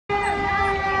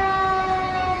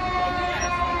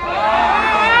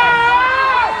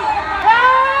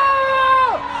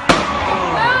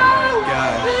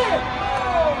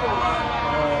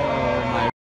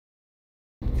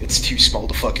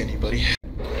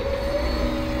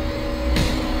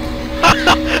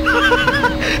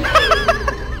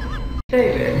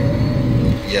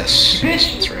Yes.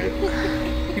 Bitch. That's right.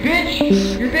 You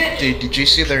bitch! You bitch! Dude, did you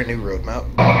see their new roadmap?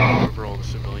 For all the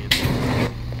civilians.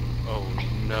 Oh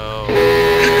no.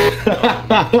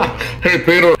 Hey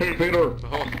Peter! Hey Peter!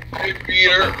 Oh. Hey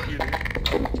Peter!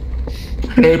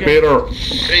 Hey Peter!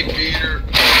 Hey Peter!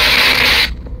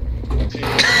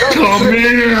 Come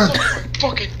here!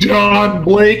 Fucking John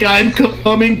Blake, I'm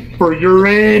coming for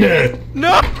Uranus!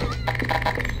 No!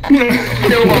 Kill a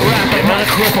rat in that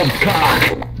crippled cock!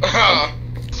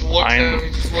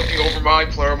 He's looking over my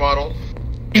player model.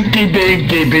 Binky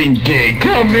binky binky!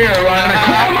 Come here, Ryan!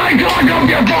 Oh my god, come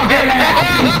your fucking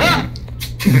ass!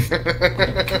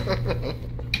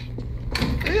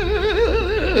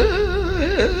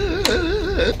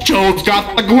 Joe's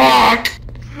got the Glock!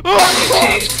 Oh my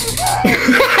god.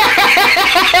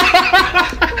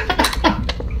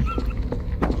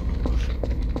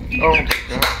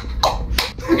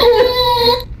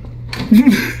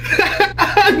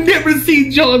 I've never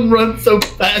seen John run so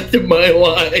fast in my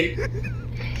life.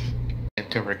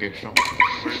 Interrogation.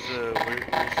 Where's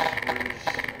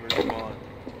Vaughn?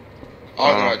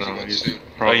 I'll watch you that soon.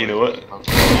 Oh, you know what? Vaughn,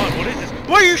 what is this?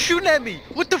 Why are you shooting at me?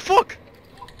 What the fuck?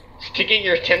 To get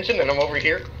your attention that I'm over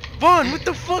here. Vaughn, what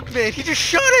the fuck, man? He just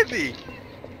shot at me!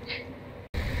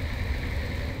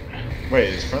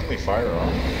 Wait, is friendly fire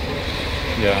on?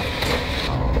 Yeah.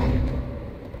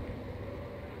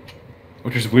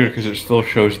 Which is weird because it still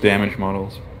shows damage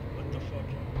models. What the fuck?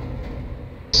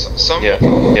 Some Yeah.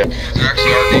 there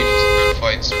actually are dangerous in good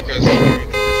fights because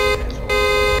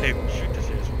Hey, shoot this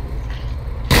asshole.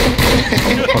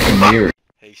 Fucking weird.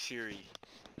 Hey Siri.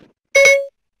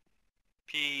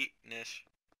 Penis.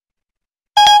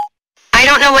 I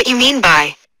don't know what you mean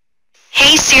by.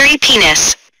 Hey Siri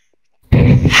penis.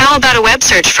 How about a web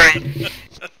search for it?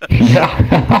 Yeah.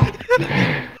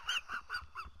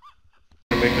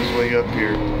 Make his way up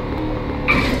here.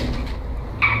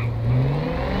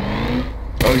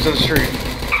 Oh, he's on the street.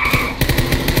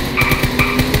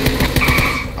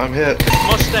 I'm hit.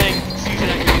 Mustang season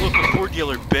at your local Ford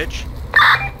dealer, bitch.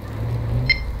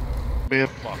 Man.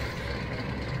 Fuck.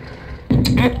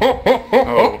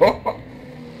 Oh.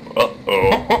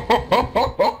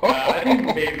 Uh-oh. I think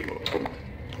maybe...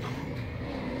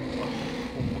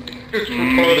 It's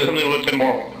probably something a little bit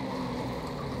more...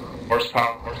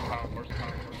 horsepower.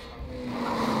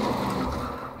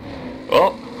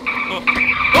 Oh!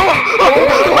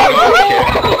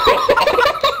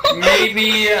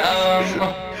 Maybe,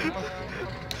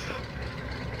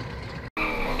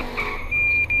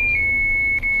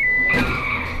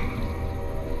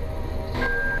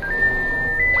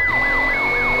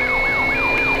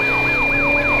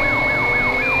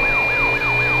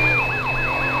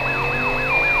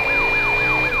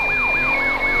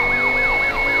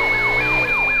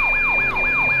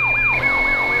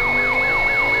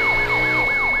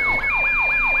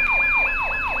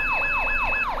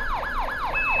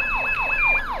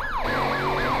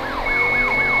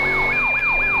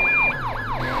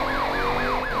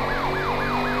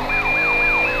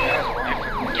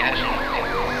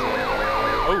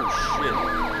 Oh shit.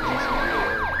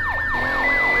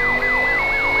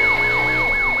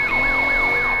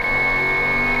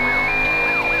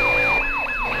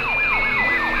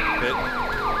 Hit.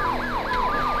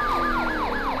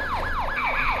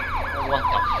 What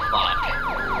the fuck?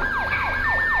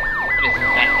 What is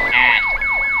that at?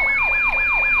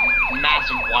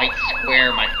 Massive white square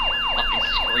in my fucking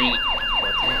screen.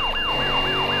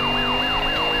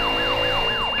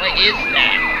 What is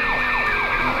that?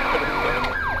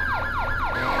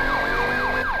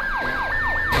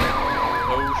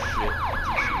 Oh shit.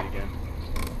 TC again.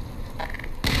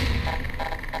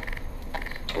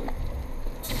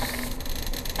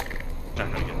 I'm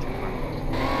gonna get too far.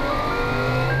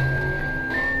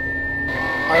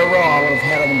 I would have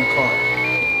had him in the car.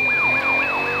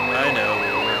 I know,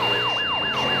 we're not like...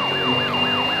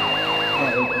 I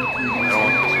don't want to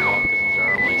piss him off because he's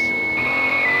our only civilian.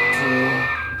 True.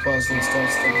 Plus, and stuff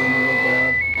stuck in real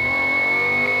bad.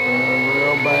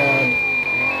 Real bad.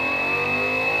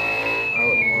 I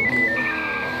wouldn't want to do that.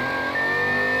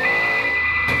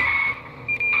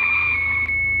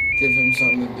 Give him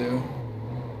something to do.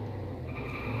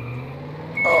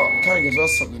 Oh, kind of gives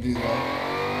us something to do, though.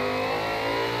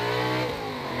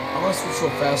 I want to switch to a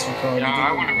faster car. Yeah,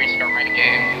 I want to restart my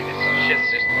game. This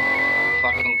shit's just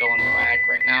fucking going whack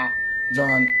right now.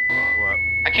 John. What?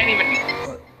 I can't even...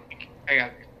 What? I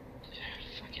got...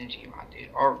 Fucking Gmod, dude.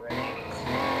 Already.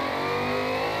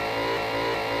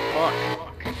 Fuck.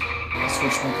 I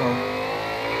switched my car.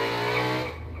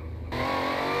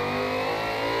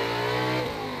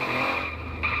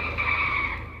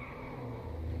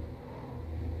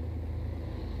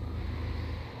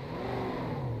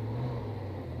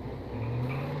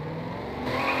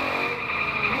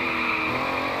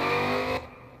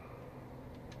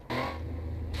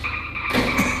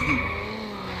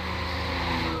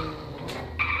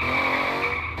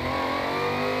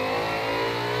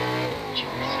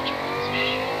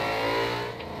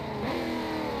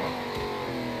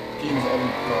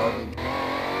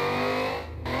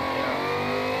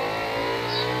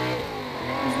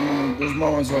 There's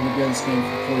moments where I've been doing this game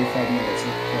for 45 minutes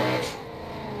and crash.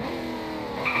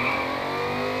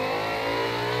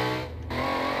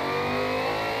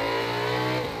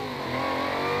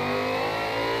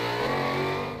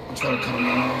 I'll try to cut him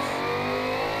off.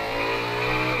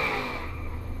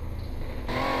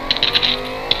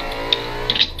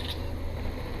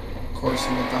 Of course,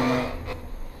 he went down that.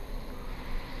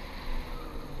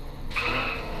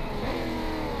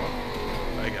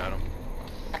 I got him.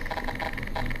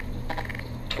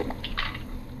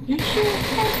 You so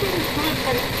fucking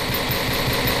good.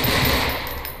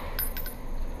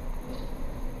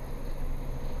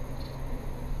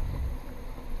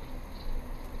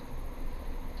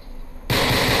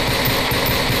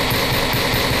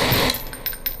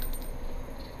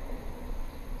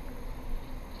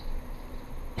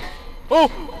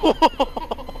 Oh!